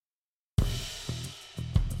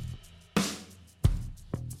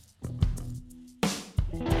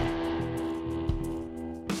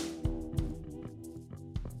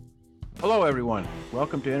Hello, everyone.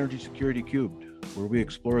 Welcome to Energy Security Cubed, where we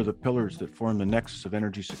explore the pillars that form the nexus of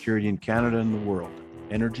energy security in Canada and the world: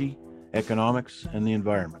 energy, economics, and the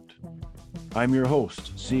environment. I'm your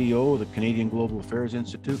host, CEO of the Canadian Global Affairs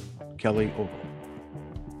Institute, Kelly Ogle.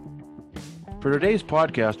 For today's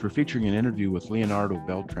podcast, we're featuring an interview with Leonardo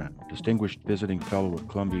Beltran, distinguished visiting fellow at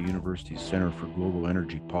Columbia University's Center for Global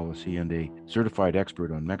Energy Policy and a certified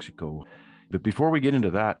expert on Mexico. But before we get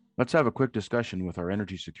into that, let's have a quick discussion with our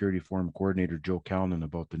Energy Security Forum coordinator, Joe Calnan,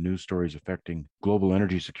 about the news stories affecting global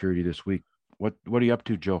energy security this week. What are you up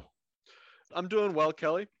to, Joe? I'm doing well,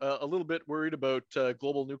 Kelly. A little bit worried about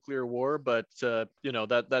global nuclear war, but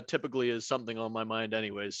that typically is something on my mind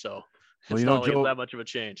anyways. So it's not like Joe, that much of a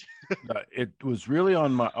change. it was really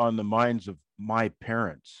on the minds of my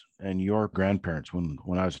parents and your grandparents when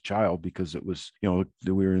I was a child, because it was, we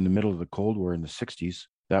were in the middle of the Cold War in the 60s.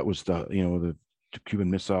 That was the Cuban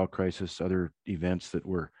Missile Crisis, other events that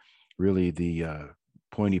were really the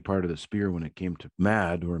pointy part of the spear when it came to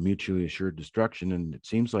MAD, or mutually assured destruction. And it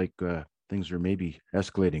seems like things are maybe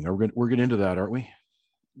escalating. We're getting into that, aren't we?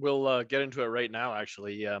 We'll get into it right now,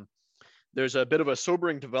 actually. There's a bit of a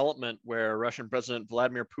sobering development where Russian President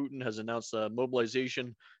Vladimir Putin has announced a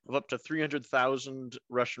mobilization of up to 300,000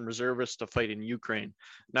 Russian reservists to fight in Ukraine.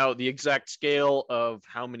 Now, the exact scale of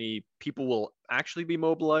how many people will actually be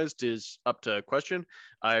mobilized is up to question.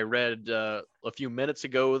 I read a few minutes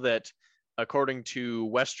ago that according to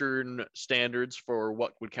Western standards for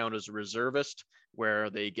what would count as a reservist, where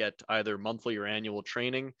they get either monthly or annual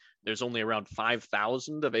training, there's only around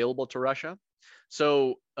 5,000 available to Russia.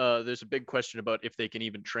 So there's a big question about if they can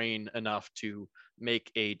even train enough to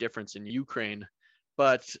make a difference in Ukraine.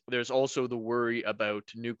 But there's also the worry about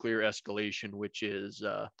nuclear escalation, which is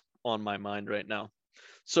on my mind right now.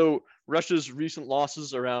 So Russia's recent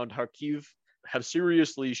losses around Kharkiv have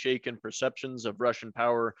seriously shaken perceptions of Russian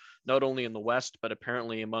power, not only in the West, but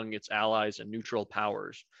apparently among its allies and neutral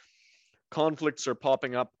powers. Conflicts are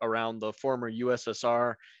popping up around the former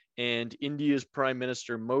USSR, and India's Prime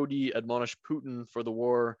Minister Modi admonished Putin for the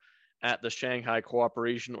war at the Shanghai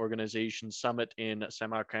Cooperation Organization summit in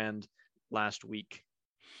Samarkand last week.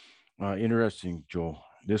 Interesting, Joel.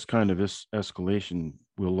 This kind of escalation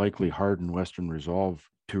will likely harden Western resolve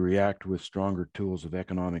to react with stronger tools of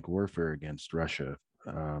economic warfare against Russia.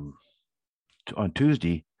 On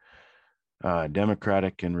Tuesday,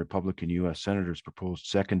 Democratic and Republican U.S. senators proposed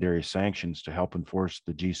secondary sanctions to help enforce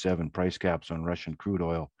the G7 price caps on Russian crude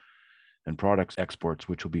oil and products exports,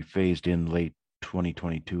 which will be phased in late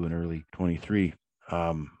 2022 and early 23.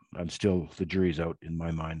 I'm still, the jury's out in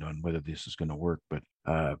my mind on whether this is going to work, but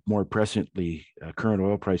more presently, current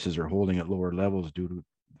oil prices are holding at lower levels due to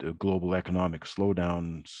the global economic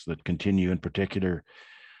slowdowns that continue, in particular,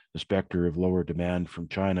 the specter of lower demand from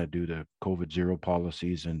China due to COVID zero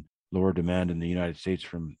policies, and lower demand in the United States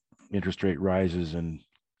from interest rate rises and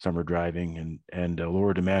summer driving, and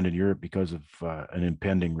lower demand in Europe because of an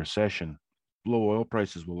impending recession. Low oil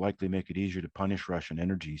prices will likely make it easier to punish Russian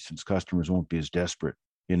energy, since customers won't be as desperate,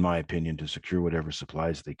 in my opinion, to secure whatever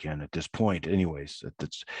supplies they can at this point. Anyways,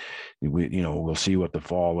 we'll see what the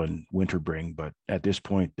fall and winter bring, but at this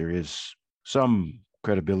point, there is some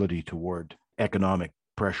credibility toward economic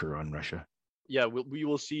pressure on Russia. Yeah, we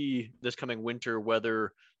will see this coming winter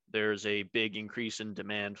whether there's a big increase in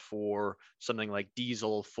demand for something like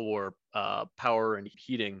diesel for power and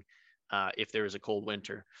heating if there is a cold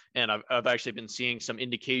winter. And I've actually been seeing some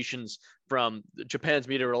indications from Japan's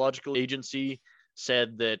meteorological agency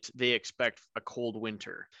said that they expect a cold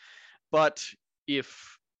winter. But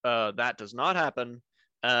if that does not happen,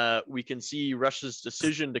 we can see Russia's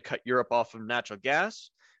decision to cut Europe off of natural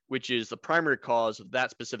gas, which is the primary cause of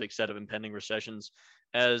that specific set of impending recessions,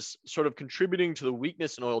 as sort of contributing to the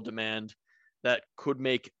weakness in oil demand that could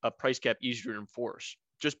make a price cap easier to enforce,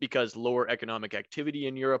 just because lower economic activity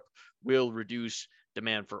in Europe will reduce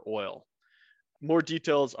demand for oil. More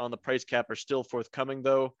details on the price cap are still forthcoming,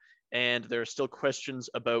 though, and there are still questions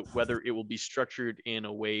about whether it will be structured in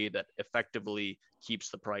a way that effectively keeps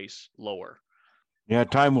the price lower. Yeah,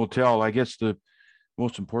 time will tell. I guess the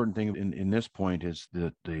most important thing in this point is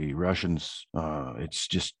that the Russians, it's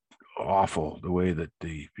just awful the way that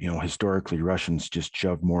historically Russians just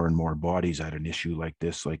shove more and more bodies at an issue like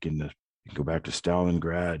this, like you go back to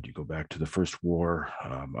Stalingrad, you go back to the First War,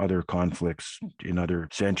 other conflicts in other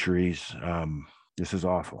centuries. This is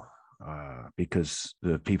awful because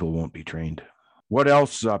the people won't be trained. What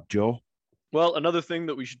else is up, Joe? Well, another thing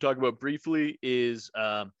that we should talk about briefly is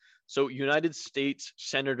so United States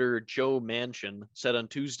Senator Joe Manchin said on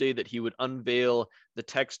Tuesday that he would unveil the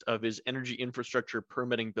text of his energy infrastructure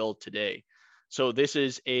permitting bill today. So this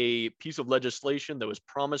is a piece of legislation that was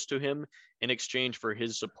promised to him in exchange for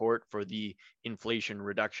his support for the Inflation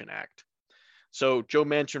Reduction Act. So Joe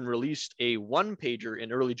Manchin released a one-pager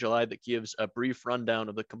in early July that gives a brief rundown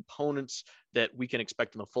of the components that we can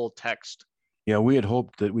expect in the full text. Yeah, we had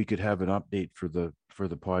hoped that we could have an update for the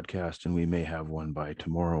podcast, and we may have one by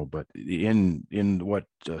tomorrow. But in what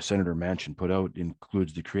Senator Manchin put out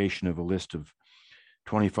includes the creation of a list of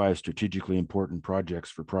 25 strategically important projects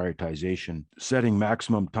for prioritization, setting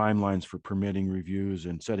maximum timelines for permitting reviews,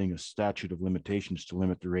 and setting a statute of limitations to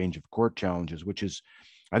limit the range of court challenges, which is,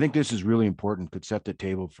 I think this is really important, could set the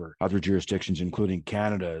table for other jurisdictions, including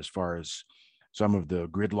Canada, as far as some of the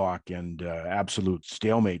gridlock and absolute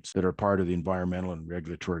stalemates that are part of the environmental and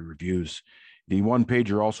regulatory reviews. The one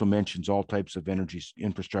pager also mentions all types of energy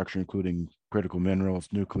infrastructure, including critical minerals,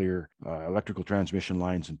 nuclear, electrical transmission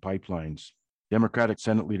lines, and pipelines. Democratic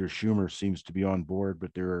Senate Leader Schumer seems to be on board,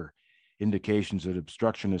 but there are indications that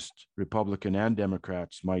obstructionist Republican and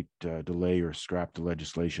Democrats might delay or scrap the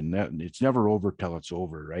legislation. It's never over till it's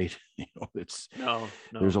over, right? It's No.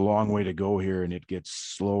 There's a long way to go here, and it gets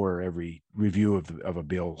slower every review of a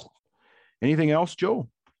bill. Anything else, Joe?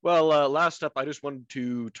 Well, last up, I just wanted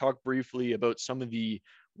to talk briefly about some of the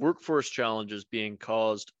workforce challenges being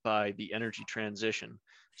caused by the energy transition.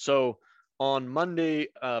 So on Monday,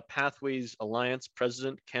 Pathways Alliance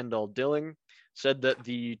President Kendall Dilling said that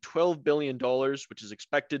the $12 billion, which is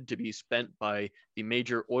expected to be spent by the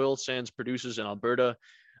major oil sands producers in Alberta,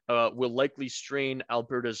 will likely strain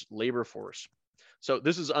Alberta's labor force. So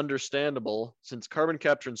this is understandable since carbon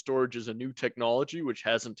capture and storage is a new technology which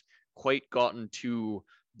hasn't quite gotten to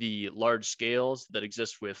the large scales that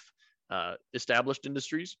exist with established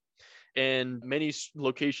industries. And many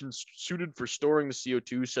locations suited for storing the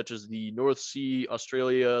CO2, such as the North Sea,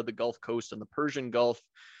 Australia, the Gulf Coast, and the Persian Gulf,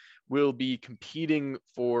 will be competing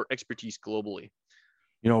for expertise globally.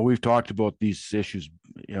 We've talked about these issues,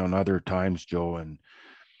 in other times, Joe, and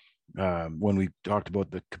when we talked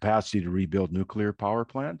about the capacity to rebuild nuclear power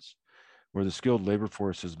plants, where the skilled labor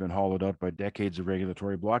force has been hollowed out by decades of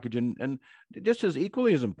regulatory blockage, and just as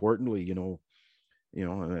equally as importantly,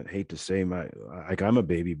 I hate to say I'm a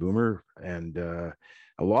baby boomer, and a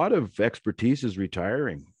lot of expertise is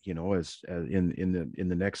retiring, as in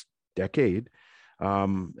the next decade,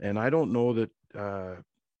 and I don't know that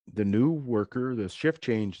the new worker, the shift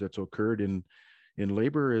change that's occurred in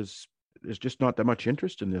labor is just not that much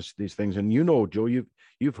interest in these things. And Joe,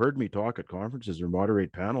 you've heard me talk at conferences or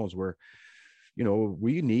moderate panels where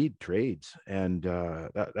we need trades, and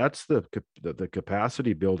that's the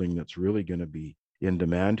capacity building that's really going to be in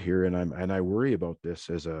demand here. And I worry about this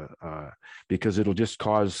as because it'll just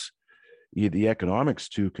cause the economics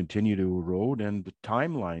to continue to erode and the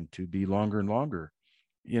timeline to be longer and longer.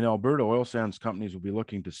 In Alberta, oil sands companies will be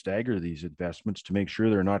looking to stagger these investments to make sure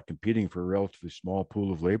they're not competing for a relatively small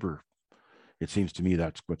pool of labor. It seems to me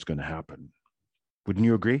that's what's going to happen. Wouldn't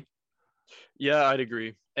you agree? Yeah, I'd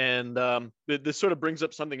agree. And this sort of brings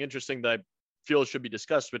up something interesting that I feel should be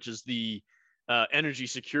discussed, which is the energy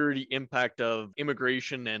security impact of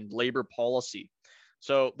immigration and labor policy.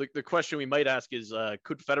 So the question we might ask is,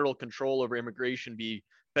 could federal control over immigration be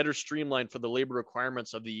better streamlined for the labor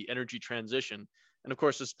requirements of the energy transition? And of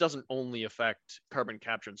course, this doesn't only affect carbon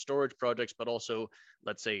capture and storage projects, but also,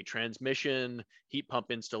 let's say, transmission, heat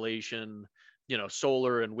pump installation,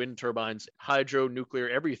 solar and wind turbines, hydro, nuclear,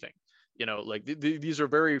 everything. These are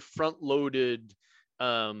very front-loaded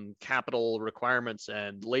capital requirements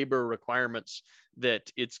and labor requirements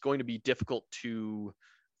that it's going to be difficult to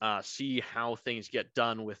see how things get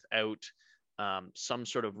done without some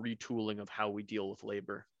sort of retooling of how we deal with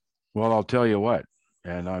labor. Well, I'll tell you what,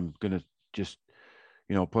 and I'm going to just,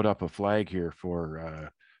 put up a flag here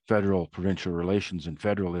for federal provincial relations and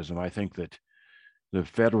federalism. I think that the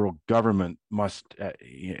federal government must,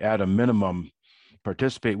 at a minimum,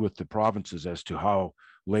 participate with the provinces as to how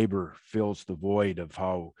labor fills the void of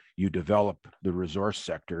how you develop the resource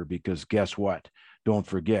sector, because guess what? Don't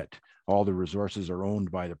forget, all the resources are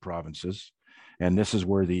owned by the provinces. And this is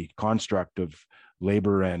where the construct of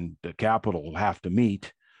labor and the capital have to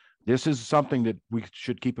meet. This is something that we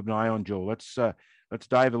should keep an eye on, Joe. Let's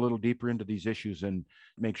dive a little deeper into these issues and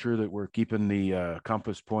make sure that we're keeping the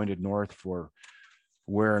compass pointed north for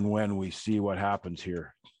where and when we see what happens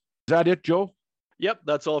here. Is that it, Joe? Yep,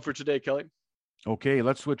 that's all for today, Kelly. Okay,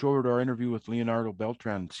 let's switch over to our interview with Leonardo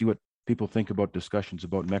Beltran, see what people think about discussions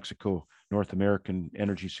about Mexico, North American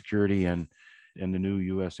energy security, and the new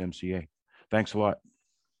USMCA. Thanks a lot.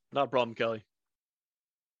 Not a problem, Kelly.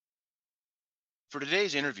 For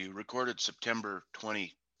today's interview, recorded September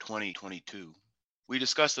 20, 2022, We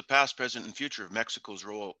discuss the past, present, and future of Mexico's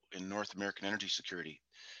role in North American energy security.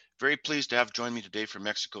 Very pleased to have joined me today from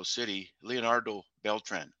Mexico City, Leonardo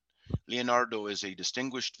Beltran. Leonardo is a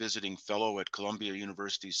distinguished visiting fellow at Columbia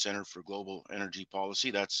University's Center for Global Energy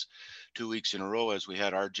Policy. That's 2 weeks in a row, as we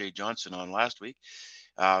had R.J. Johnson on last week.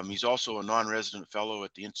 He's also a non-resident fellow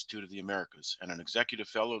at the Institute of the Americas and an executive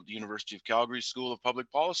fellow at the University of Calgary School of Public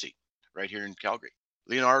Policy, right here in Calgary.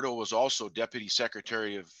 Leonardo was also Deputy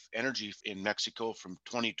Secretary of Energy in Mexico from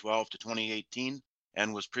 2012 to 2018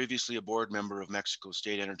 and was previously a board member of Mexico's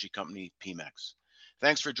state energy company, Pemex.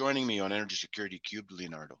 Thanks for joining me on Energy Security Cubed,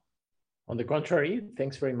 Leonardo. On the contrary,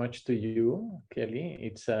 thanks very much to you, Kelly.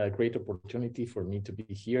 It's a great opportunity for me to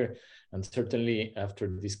be here. And certainly after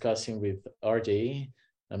discussing with RJ,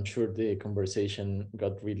 I'm sure the conversation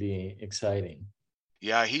got really exciting.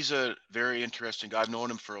 Yeah, he's a very interesting guy. I've known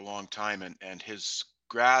him for a long time, and his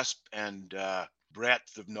grasp and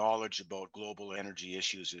breadth of knowledge about global energy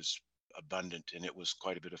issues is abundant, and it was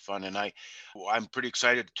quite a bit of fun. And I'm pretty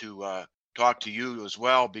excited to talk to you as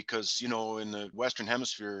well, because, you know, in the Western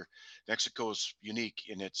Hemisphere, Mexico is unique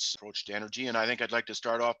in its approach to energy. And I think I'd like to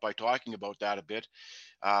start off by talking about that a bit,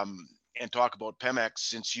 and talk about Pemex,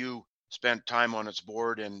 since you spent time on its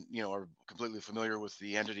board and, you know, are completely familiar with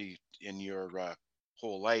the entity in your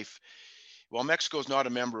whole life. While Mexico is not a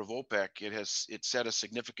member of OPEC, it set a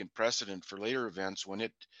significant precedent for later events when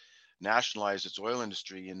it nationalized its oil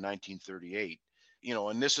industry in 1938. You know,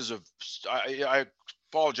 and this is I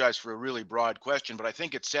apologize for a really broad question, but I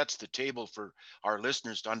think it sets the table for our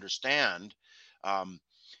listeners to understand.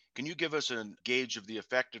 Can you give us a gauge of the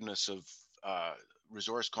effectiveness of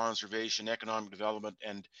resource conservation, economic development,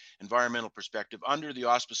 and environmental perspective under the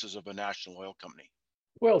auspices of a national oil company?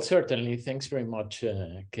 Well, certainly. Thanks very much,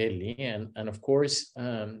 Kelly. And of course,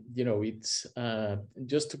 you know, it's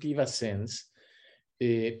just to give a sense,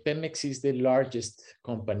 Pemex is the largest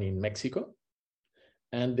company in Mexico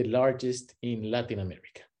and the largest in Latin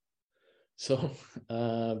America. So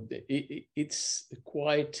it's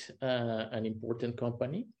quite an important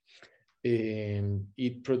company.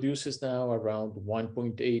 It produces now around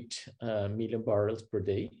 1.8 million barrels per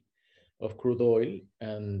day of crude oil,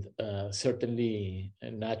 and certainly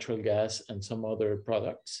natural gas and some other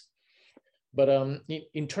products. But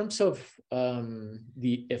in terms of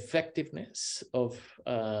the effectiveness of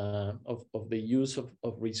the use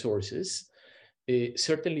of resources,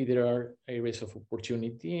 certainly there are areas of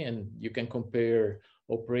opportunity, and you can compare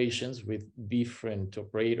operations with different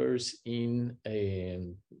operators in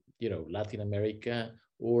you know, Latin America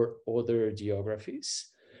or other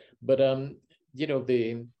geographies. But you know,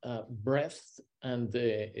 the breadth and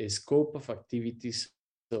the scope of activities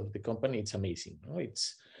of the company, it's amazing. No?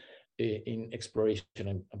 It's in exploration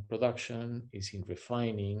and production, it's in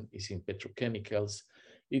refining, it's in petrochemicals.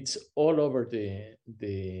 It's all over the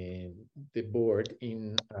board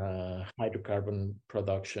in hydrocarbon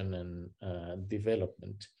production and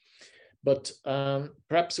development. But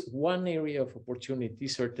perhaps one area of opportunity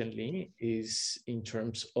certainly is in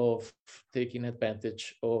terms of taking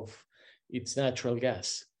advantage of its natural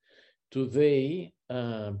gas. Today,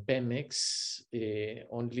 Pemex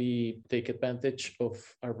only take advantage of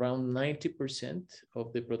around 90%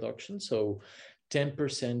 of the production. So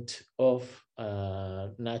 10% of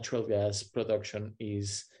natural gas production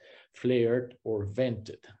is flared or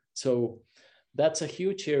vented. So that's a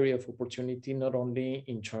huge area of opportunity, not only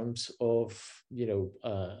in terms of, you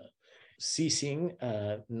know, seizing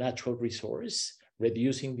natural resource,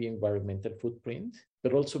 reducing the environmental footprint,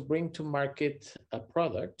 but also bring to market a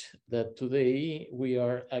product that today we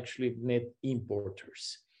are actually net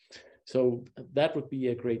importers. So that would be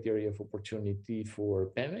a great area of opportunity for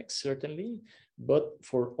Pemex, certainly, but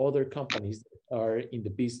for other companies that are in the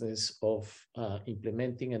business of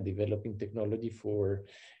implementing and developing technology for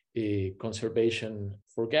conservation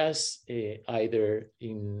for gas, either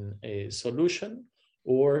in a solution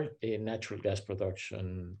or a natural gas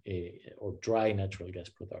production or dry natural gas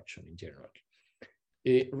production in general.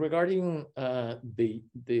 Regarding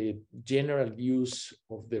the general use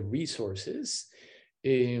of the resources,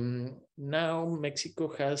 now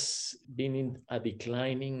Mexico has been in a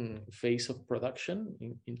declining phase of production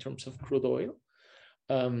in terms of crude oil.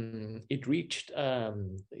 It reached a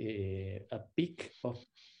peak of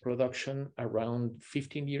production around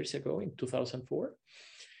 15 years ago in 2004,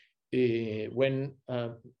 when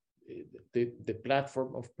the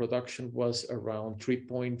platform of production was around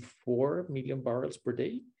 3.4 million barrels per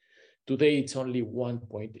day. Today, it's only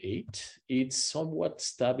 1.8. It's somewhat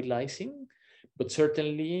stabilizing, but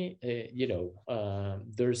certainly, you know,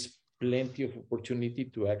 there's plenty of opportunity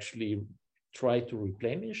to actually try to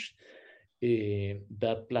replenish.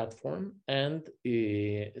 that platform, and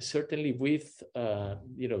certainly with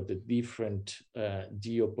the different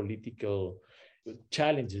geopolitical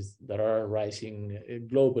challenges that are arising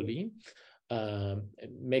globally,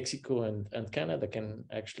 Mexico and Canada can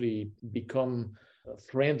actually become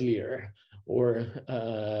friendlier or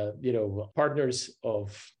partners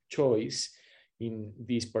of choice in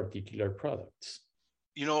these particular products.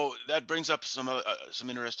 That brings up some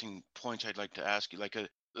interesting points I'd like to ask you.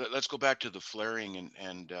 Let's go back to the flaring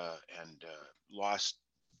and lost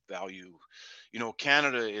value.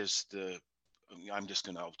 Canada is I'm just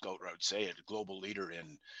going to outright say it, a global leader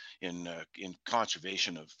in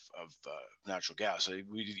conservation of natural gas.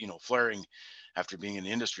 Flaring, after being in the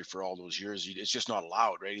industry for all those years, it's just not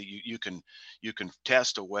allowed, right? You can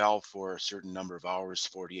test a well for a certain number of hours,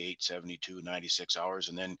 48, 72, 96 hours,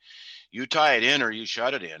 and then you tie it in or you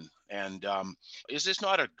shut it in. And is this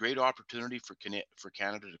not a great opportunity for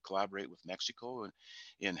Canada to collaborate with Mexico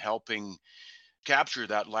in helping capture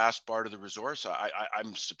that last part of the resource?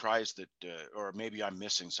 I'm surprised that, or maybe I'm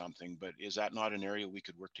missing something, but is that not an area we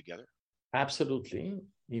could work together? Absolutely.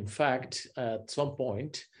 In fact, at some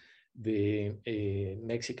point, the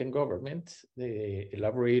Mexican government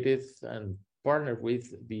elaborated and partnered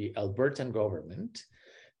with the Albertan government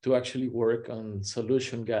to actually work on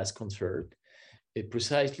solution gas conserve,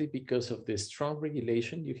 precisely because of the strong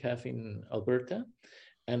regulation you have in Alberta,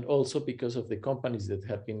 and also because of the companies that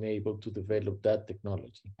have been able to develop that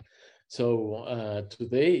technology. So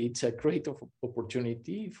today it's a great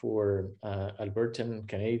opportunity for Albertan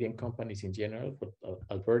Canadian companies in general, but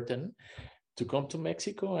Albertan to come to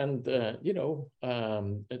Mexico and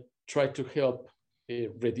try to help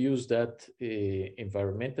reduce that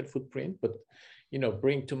environmental footprint, but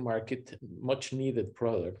bring to market much needed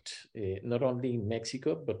product, not only in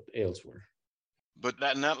Mexico but elsewhere. But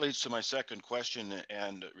that leads to my second question,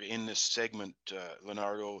 and in this segment,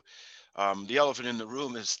 Leonardo, the elephant in the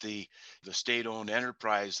room is the state-owned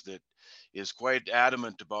enterprise that is quite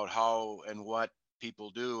adamant about how and what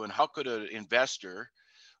people do, and how could an investor,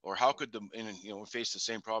 or how could we face the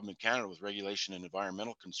same problem in Canada with regulation and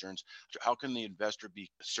environmental concerns. How can the investor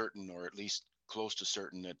be certain, or at least close to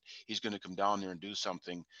certain, that he's going to come down there and do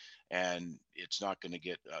something and it's not going to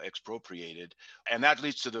get expropriated? And that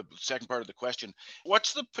leads to the second part of the question.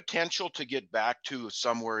 What's the potential to get back to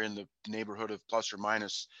somewhere in the neighborhood of plus or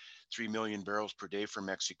minus 3 million barrels per day for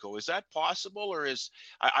Mexico? Is that possible, or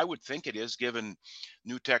I would think it is, given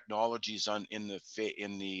new technologies in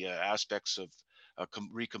the aspects of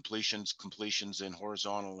recompletions, completions in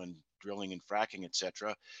horizontal and drilling and fracking,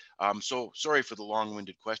 etc. So sorry for the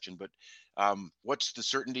long-winded question, but what's the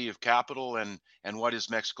certainty of capital, and what is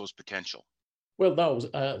Mexico's potential? Well, no,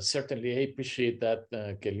 certainly I appreciate that,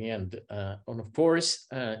 Kelly. And of course,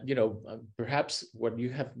 perhaps what you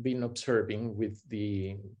have been observing with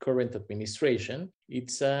the current administration,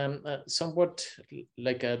 it's somewhat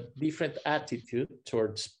like a different attitude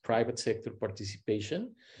towards private sector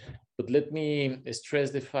participation. But let me stress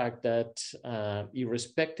the fact that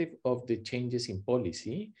irrespective of the changes in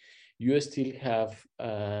policy, you still have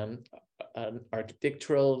an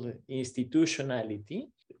architectural institutionality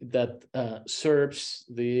that serves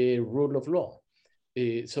the rule of law.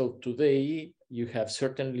 So today you have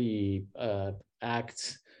certainly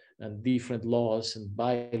acts and different laws and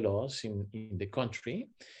bylaws in the country,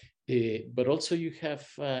 but also you have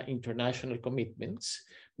international commitments,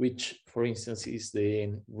 which, for instance, is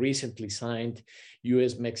the recently signed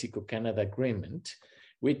US-Mexico-Canada agreement,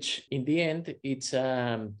 which in the end, it's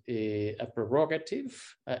a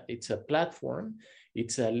prerogative, it's a platform,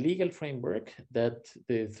 it's a legal framework that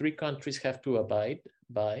the three countries have to abide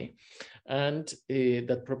by, and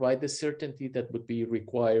that provide the certainty that would be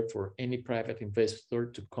required for any private investor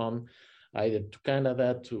to come either to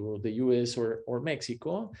Canada, to the US, or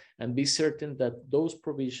Mexico, and be certain that those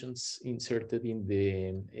provisions inserted in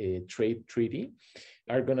the trade treaty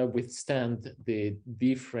are going to withstand the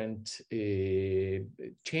different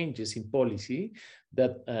changes in policy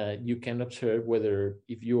that you can observe, whether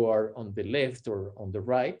if you are on the left or on the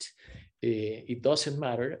right. It doesn't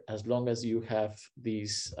matter as long as you have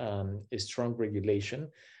this strong regulation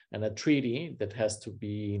and a treaty that has to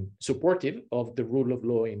be supportive of the rule of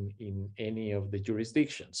law in any of the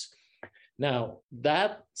jurisdictions. Now,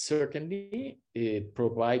 that certainly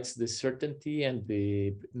provides the certainty and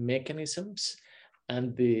the mechanisms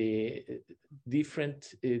and the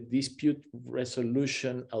different dispute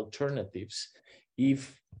resolution alternatives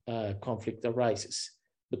if conflict arises.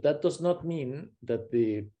 But that does not mean that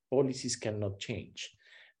the policies cannot change.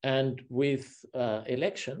 And with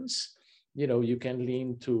elections, you can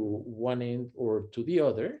lean to one end or to the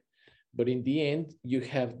other, But in the end, you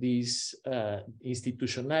have this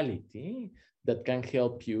institutionality that can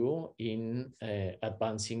help you in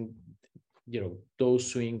advancing,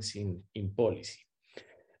 those swings in policy.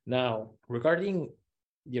 Now, regarding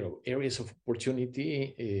areas of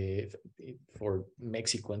opportunity for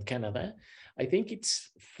Mexico and Canada, I think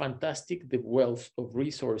it's fantastic the wealth of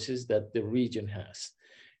resources that the region has.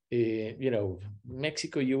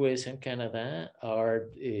 Mexico, US, and Canada are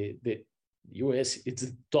the US. It's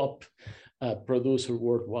the top producer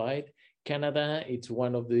worldwide. Canada, it's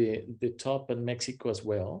one of the top, and Mexico as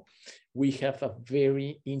well. We have a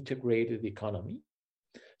very integrated economy.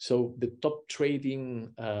 So the top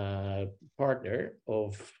trading partner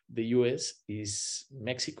of the US is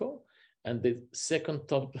Mexico, and the second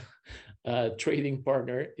top trading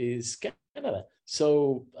partner is Canada.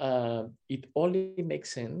 So it only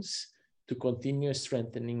makes sense to continue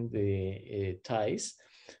strengthening the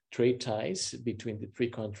trade ties between the three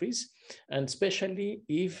countries, and especially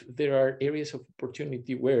if there are areas of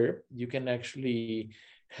opportunity where you can actually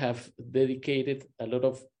have dedicated a lot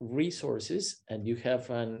of resources and you have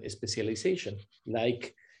a specialization,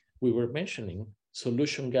 like we were mentioning,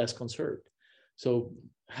 solution gas conserve. So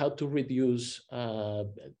how to reduce the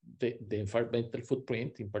environmental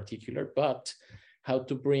footprint in particular, but how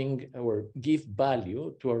to bring or give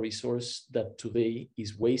value to a resource that today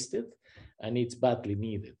is wasted and it's badly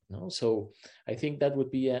needed. No? So I think that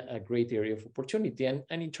would be a great area of opportunity. And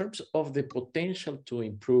in terms of the potential to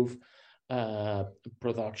improve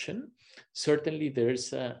production, certainly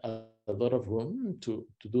there's a lot of room to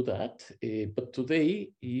do that. But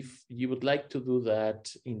today, if you would like to do that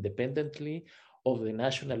independently of the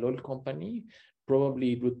national oil company,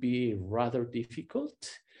 probably it would be rather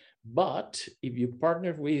difficult. But if you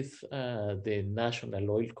partner with the national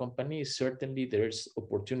oil company, certainly there's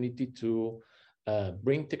opportunity to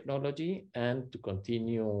bring technology and to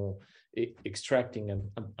continue extracting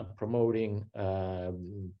and promoting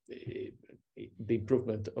the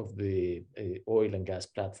improvement of the oil and gas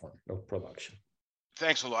platform of production.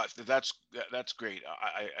 Thanks a lot. That's great.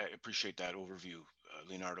 I appreciate that overview,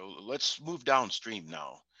 Leonardo. Let's move downstream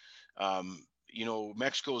now.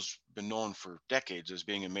 Mexico's been known for decades as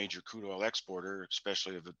being a major crude oil exporter,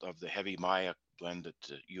 especially of the heavy Maya blend that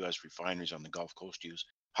the U.S. refineries on the Gulf Coast use.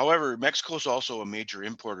 However, Mexico is also a major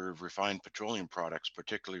importer of refined petroleum products,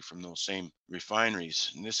 particularly from those same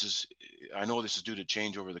refineries. And I know this is due to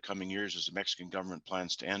change over the coming years as the Mexican government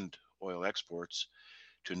plans to end oil exports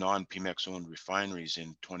to non-Pemex owned refineries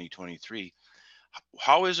in 2023.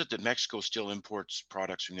 How is it that Mexico still imports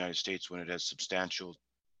products from the United States when it has substantial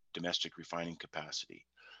domestic refining capacity?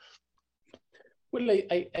 Well,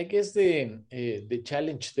 I guess the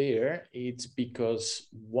challenge there, it's because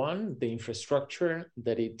one, the infrastructure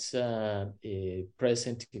that it's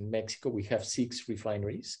present in Mexico, we have 6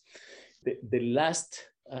 refineries. The last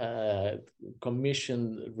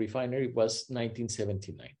commissioned refinery was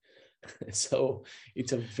 1979. So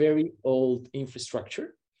it's a very old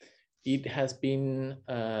infrastructure. It has been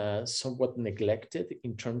somewhat neglected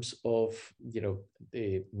in terms of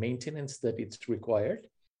the maintenance that it's required.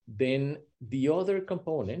 Then the other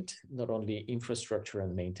component, not only infrastructure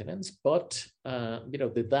and maintenance, but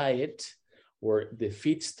the diet or the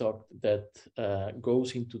feedstock that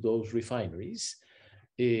goes into those refineries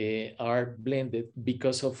are blended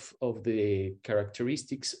because of the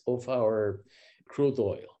characteristics of our crude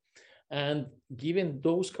oil. And given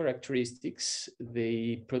those characteristics,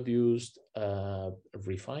 they produced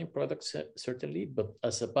refined products, certainly, but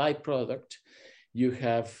as a byproduct, you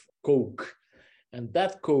have coke. And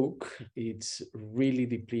that coke, it's really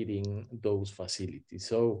depleting those facilities.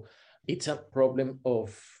 So it's a problem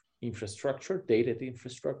of infrastructure, dated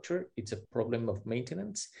infrastructure. It's a problem of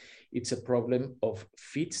maintenance. It's a problem of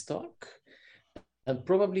feedstock. And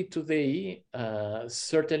probably today,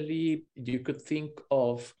 certainly you could think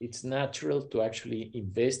of it's natural to actually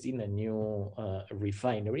invest in a new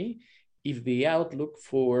refinery if the outlook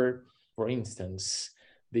for instance,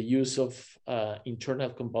 the use of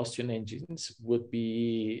internal combustion engines would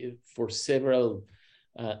be for several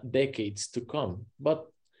decades to come. But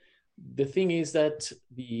the thing is that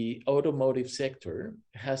the automotive sector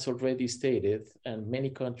has already stated, and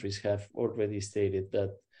many countries have already stated,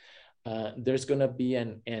 that there's going to be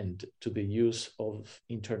an end to the use of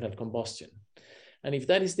internal combustion. And if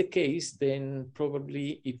that is the case, then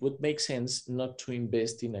probably it would make sense not to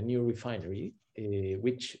invest in a new refinery,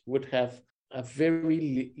 which would have a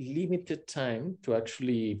very limited time to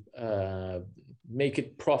actually make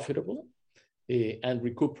it profitable and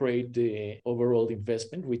recuperate the overall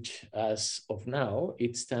investment, which as of now,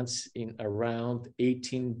 it stands in around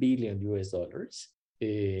 18 billion US dollars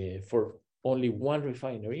for only one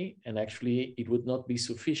refinery, and actually it would not be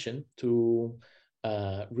sufficient to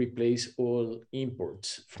replace all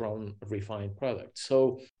imports from refined products.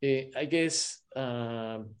 So I guess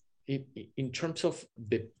in terms of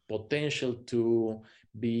the potential to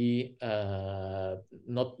be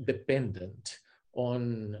not dependent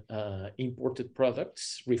on imported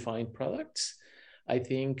products, refined products, I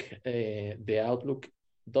think the outlook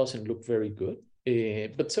doesn't look very good.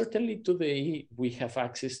 But certainly today we have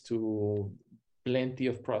access to plenty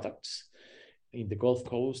of products in the Gulf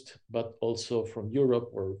Coast, but also from Europe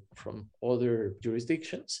or from other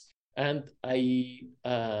jurisdictions. And I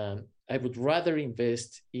would rather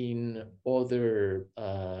invest in other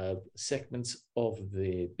segments of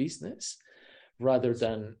the business rather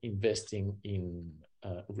than investing in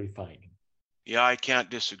refining. Yeah, I can't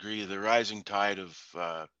disagree. The rising tide of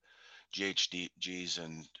GHGs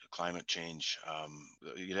and climate change,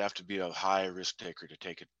 you'd have to be a high risk taker to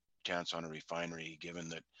take a chance on a refinery, given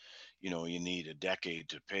that you need a decade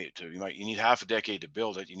to pay to you need half a decade to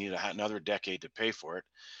build it, you need another decade to pay for it,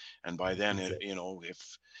 and by then Exactly.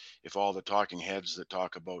 if all the talking heads that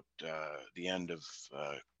talk about the end of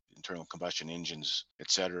internal combustion engines,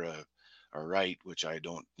 etc., are right, which I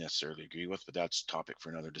don't necessarily agree with, but that's topic for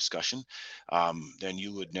another discussion, then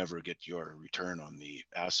you would never get your return on the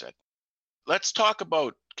asset. Let's talk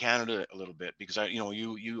about Canada a little bit, because I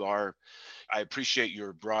appreciate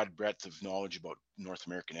your broad breadth of knowledge about North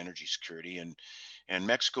American energy security, and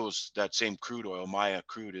Mexico's that same crude oil, Maya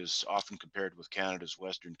crude, is often compared with Canada's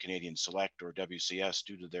Western Canadian Select, or WCS,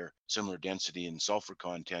 due to their similar density and sulfur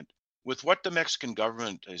content. With what the Mexican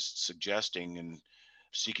government is suggesting and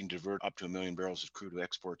seeking to divert up to 1 million barrels of crude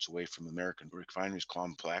exports away from American refineries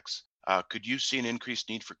complex, could you see an increased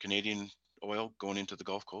need for Canadian oil going into the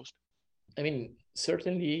Gulf Coast? I mean,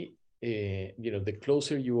 certainly, the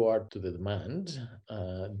closer you are to the demand,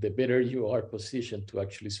 the better you are positioned to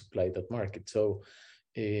actually supply that market. So,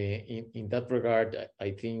 in that regard,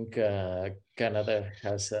 I think Canada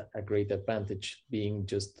has a great advantage, being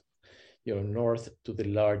just north to the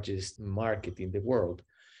largest market in the world.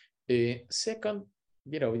 Second,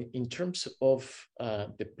 in terms of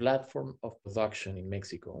the platform of production in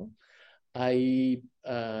Mexico,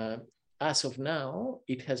 as of now,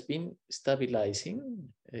 it has been stabilizing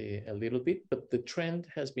a little bit, but the trend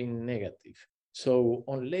has been negative. So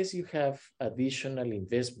unless you have additional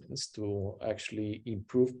investments to actually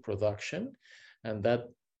improve production, and that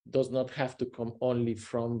does not have to come only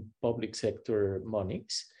from public sector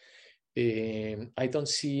monies, I don't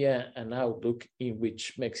see an outlook in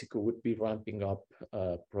which Mexico would be ramping up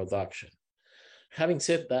production. Having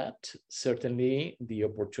said that, certainly the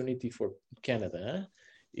opportunity for Canada,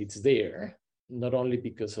 it's there, not only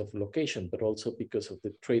because of location, but also because of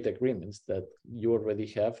the trade agreements that you already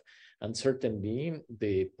have, and certainly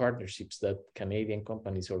the partnerships that Canadian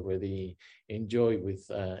companies already enjoy with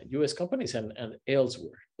US companies and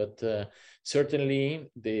elsewhere. But certainly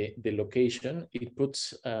the location, it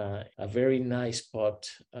puts a very nice spot,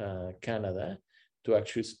 Canada, to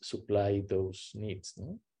actually supply those needs.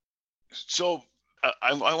 No? So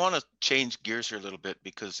I want to change gears here a little bit,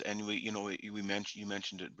 because, and you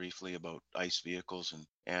mentioned it briefly about ICE vehicles,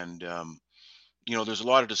 and there's a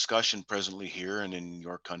lot of discussion presently here and in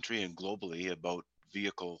your country and globally about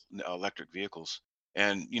electric vehicles,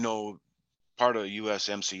 and part of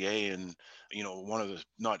USMCA, and one of the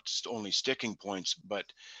not only sticking points, but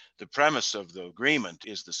the premise of the agreement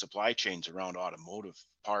is the supply chains around automotive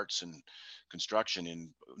parts and construction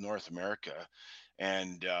in North America.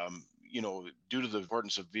 And due to the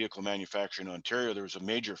importance of vehicle manufacturing in Ontario, there was a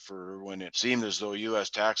major furor when it seemed as though U.S.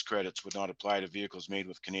 tax credits would not apply to vehicles made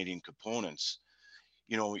with Canadian components.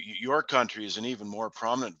 Your country is an even more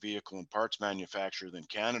prominent vehicle and parts manufacturer than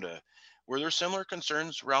Canada. Were there similar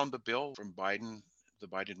concerns around the bill from the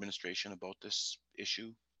Biden administration, about this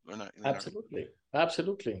issue? Or not, Leonardo?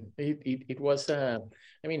 Absolutely. It was, I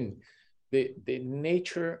mean, the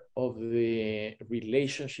nature of the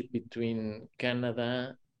relationship between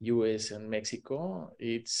Canada, US, and Mexico,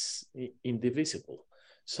 it's indivisible.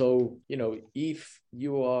 So, if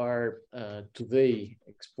you are today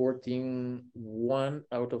exporting 1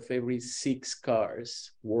 out of every 6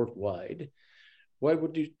 cars worldwide, why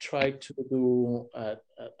would you try to do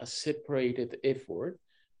a separated effort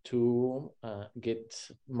to get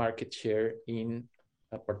market share in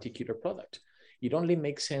a particular product? It only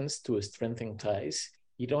makes sense to strengthen ties.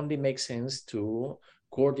 It only makes sense to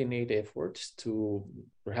coordinate efforts to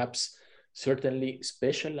certainly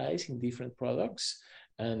specialize in different products,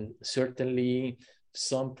 and certainly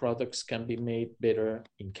some products can be made better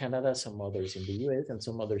in Canada, some others in the US, and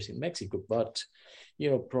some others in Mexico. But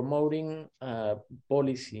promoting a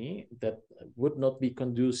policy that would not be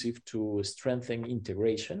conducive to strengthening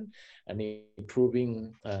integration and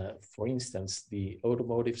improving, for instance, the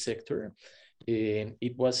automotive sector,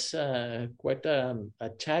 it was quite a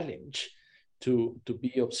challenge to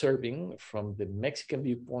be observing from the Mexican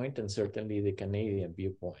viewpoint and certainly the Canadian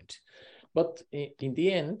viewpoint. But in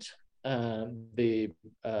the end, the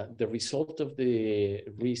result of the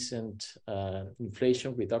recent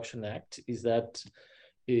Inflation Reduction Act is that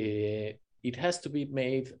it has to be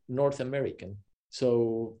made North American.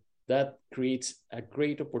 So that creates a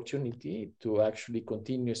great opportunity to actually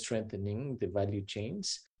continue strengthening the value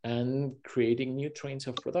chains and creating new trains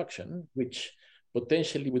of production, which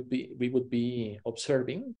potentially we would be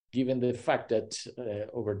observing, given the fact that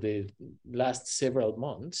over the last several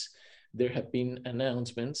months, there have been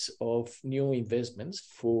announcements of new investments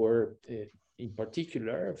for, in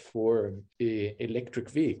particular, for electric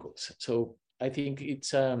vehicles. So I think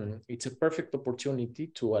it's a perfect opportunity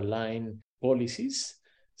to align policies.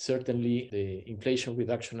 Certainly, the Inflation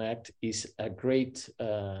Reduction Act is a great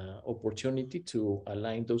opportunity to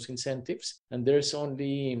align those incentives. And there's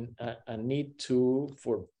only a need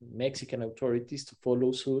for Mexican authorities to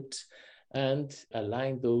follow suit and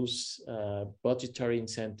align those budgetary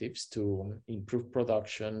incentives to improve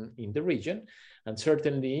production in the region and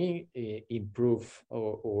certainly improve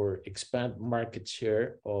or expand market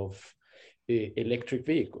share of electric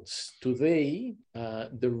vehicles. Today,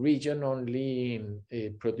 the region only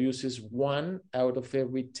produces 1 out of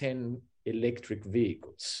every 10 electric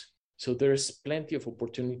vehicles. So there's plenty of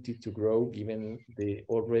opportunity to grow given the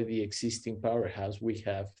already existing powerhouse we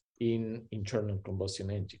have in internal combustion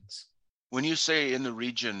engines. When you say in the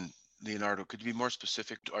region, Leonardo, could you be more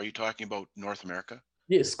specific? Are you talking about North America?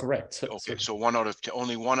 Yes, correct. Okay, so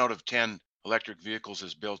only 1 out of 10 electric vehicles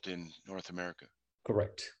is built in North America.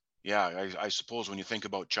 Correct. Yeah, I suppose when you think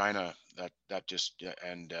about China, that just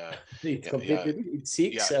and it's completely it's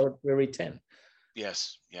 6 out of every 10.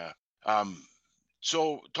 Yes, yeah.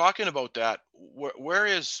 So talking about that, where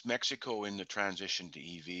is Mexico in the transition to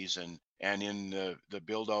EVs and in the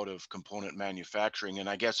build out of component manufacturing? And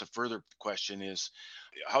I guess a further question is,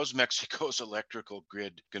 how's Mexico's electrical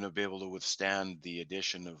grid going to be able to withstand the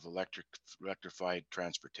addition of electrified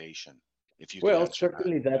transportation? If you could Well, answer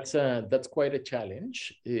certainly that. that's quite a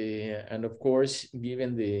challenge, and of course,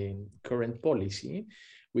 given the current policy,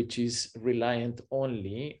 which is reliant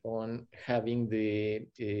only on having the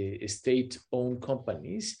state-owned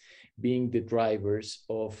companies being the drivers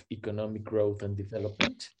of economic growth and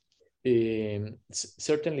development,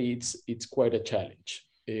 certainly it's quite a challenge.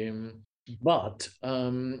 But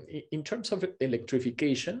in terms of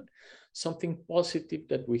electrification, something positive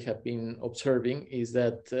that we have been observing is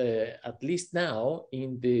that at least now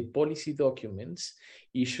in the policy documents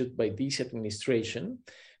issued by this administration,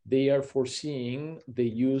 they are foreseeing the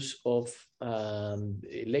use of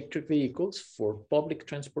electric vehicles for public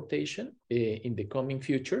transportation in the coming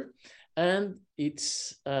future. And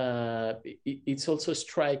it's also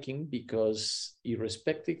striking because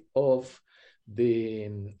irrespective of the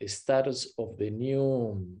status of the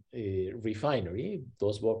new refinery,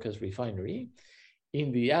 Dos Bocas refinery,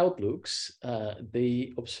 in the outlooks,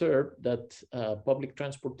 they observed that public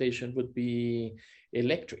transportation would be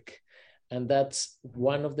electric. And that's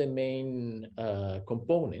one of the main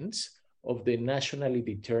components of the nationally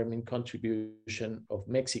determined contribution of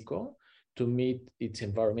Mexico to meet its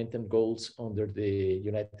environmental goals under the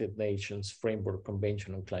United Nations Framework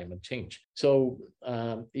Convention on Climate Change. So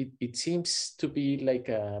it seems to be like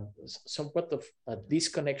somewhat of a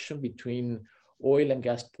disconnection between oil and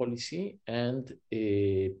gas policy and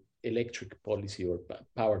electric policy or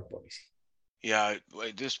power policy. Yeah,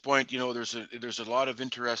 at this point, there's a lot of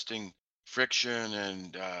interesting friction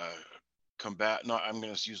and I'm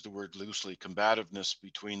going to use the word loosely, combativeness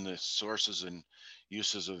between the sources and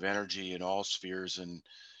uses of energy in all spheres. And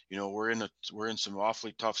we're in some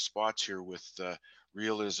awfully tough spots here with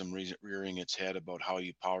realism rearing its head about how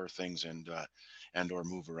you power things and or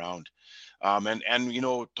move around. And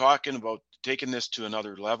talking about taking this to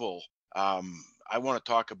another level, I want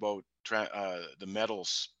to talk about the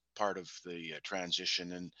metals part of the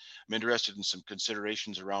transition, and I'm interested in some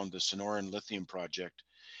considerations around the Sonoran lithium project.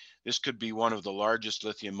 This could be one of the largest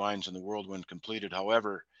lithium mines in the world when completed.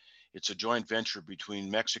 However, it's a joint venture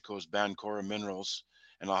between Mexico's Bancora Minerals,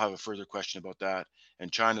 and I'll have a further question about that,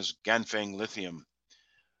 and China's Ganfeng Lithium.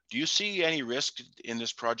 Do you see any risk in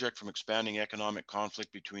this project from expanding economic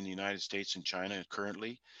conflict between the United States and China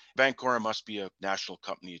currently? Bancora must be a national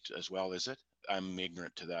company as well, is it? I'm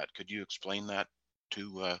ignorant to that. Could you explain that?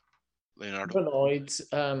 to Leonardo? No, it's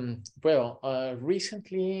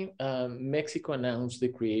recently Mexico announced the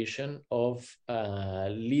creation of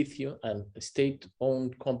lithium and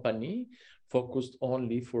state-owned company focused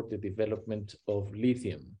only for the development of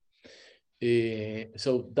lithium.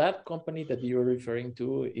 So that company that you're referring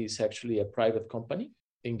to is actually a private company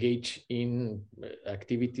engaged in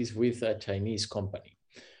activities with a Chinese company.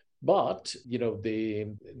 But, the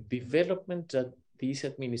development that this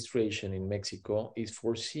administration in Mexico is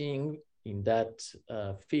foreseeing in that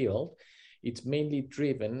field, it's mainly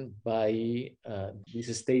driven by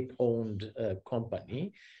this state-owned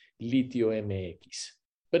company, Litio MX.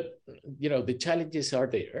 But, the challenges are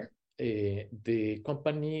there. The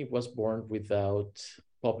company was born without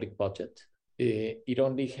public budget. It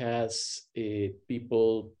only has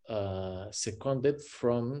people seconded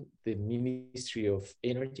from the Ministry of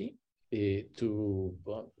Energy to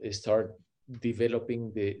start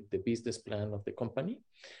developing the business plan of the company.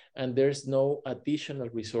 And there's no additional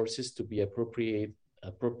resources to be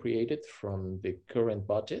appropriated from the current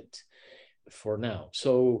budget for now.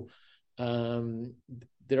 So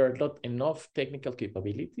there are not enough technical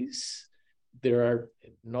capabilities. There are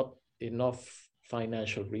not enough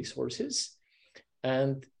financial resources.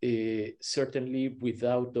 And certainly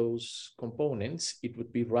without those components, it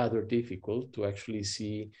would be rather difficult to actually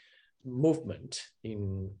see movement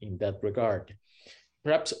in that regard.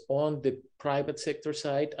 Perhaps on the private sector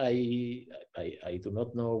side, I do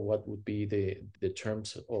not know what would be the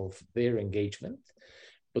terms of their engagement,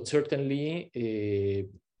 but certainly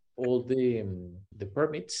all the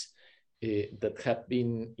permits that have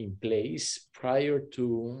been in place prior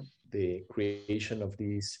to the creation of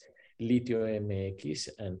these Litio MX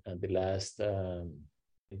and the last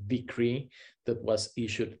decree that was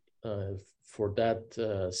issued for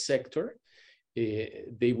that sector,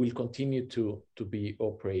 they will continue to be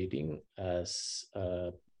operating as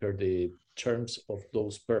per the terms of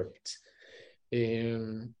those permits.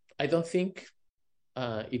 I don't think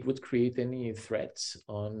it would create any threats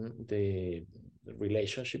on the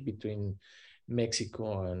relationship between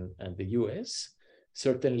Mexico and the US.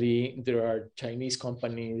 Certainly, there are Chinese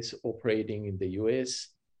companies operating in the US,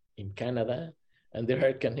 in Canada, and there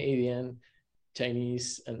are Canadian,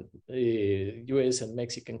 Chinese, and US and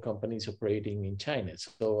Mexican companies operating in China.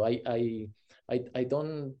 So I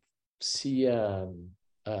don't see a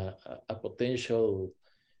potential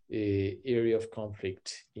area of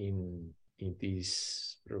conflict in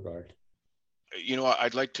this regard.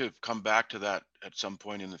 I'd like to come back to that at some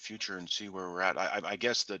point in the future and see where we're at. I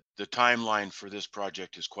guess that the timeline for this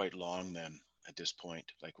project is quite long then at this point.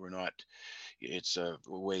 Like it's a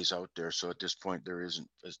ways out there. So at this point, there isn't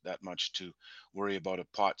that much to worry about a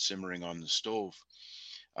pot simmering on the stove.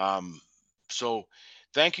 So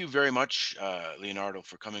thank you very much, Leonardo,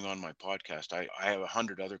 for coming on my podcast. I have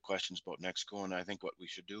 100 other questions about Mexico, and I think what we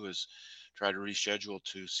should do is try to reschedule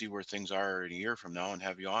to see where things are in a year from now and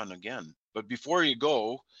have you on again. But before you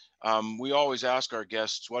go, we always ask our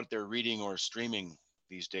guests what they're reading or streaming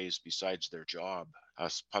these days besides their job.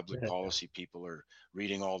 Us public policy people are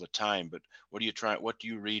reading all the time, but what do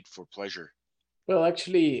you read for pleasure? Well,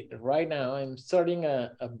 actually, right now I'm starting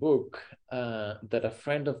a book that a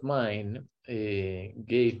friend of mine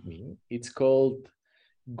gave me. It's called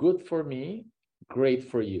Good for Me, Great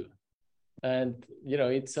for You. And,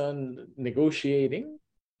 it's on negotiating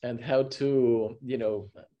and how to,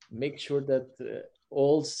 make sure that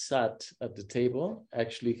all sat at the table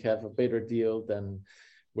actually have a better deal than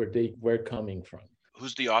where they were coming from.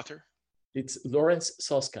 Who's the author? It's Lawrence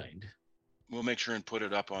Susskind. We'll make sure and put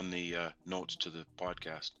it up on the notes to the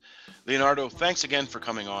podcast. Leonardo, thanks again for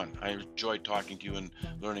coming on. I enjoyed talking to you and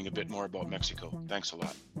learning a bit more about Mexico. Thanks a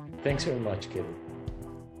lot. Thanks very much, Kevin.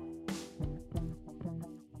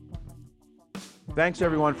 Thanks,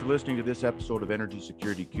 everyone, for listening to this episode of Energy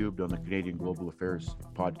Security Cubed on the Canadian Global Affairs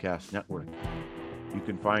Podcast Network. You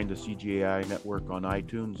can find the CGAI network on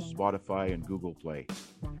iTunes, Spotify, and Google Play.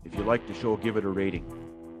 If you like the show, give it a rating.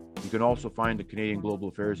 You can also find the Canadian Global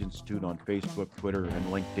Affairs Institute on Facebook, Twitter, and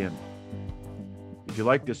LinkedIn. If you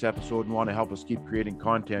like this episode and want to help us keep creating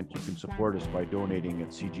content, you can support us by donating at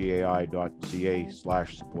cgai.ca/support.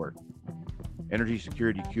 Energy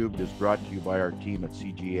Security Cubed is brought to you by our team at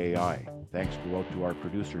CGAI. Thanks go out to our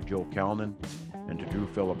producer, Joe Calnan, and to Drew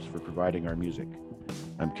Phillips for providing our music.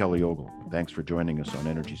 I'm Kelly Ogle. Thanks for joining us on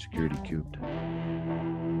Energy Security Cubed.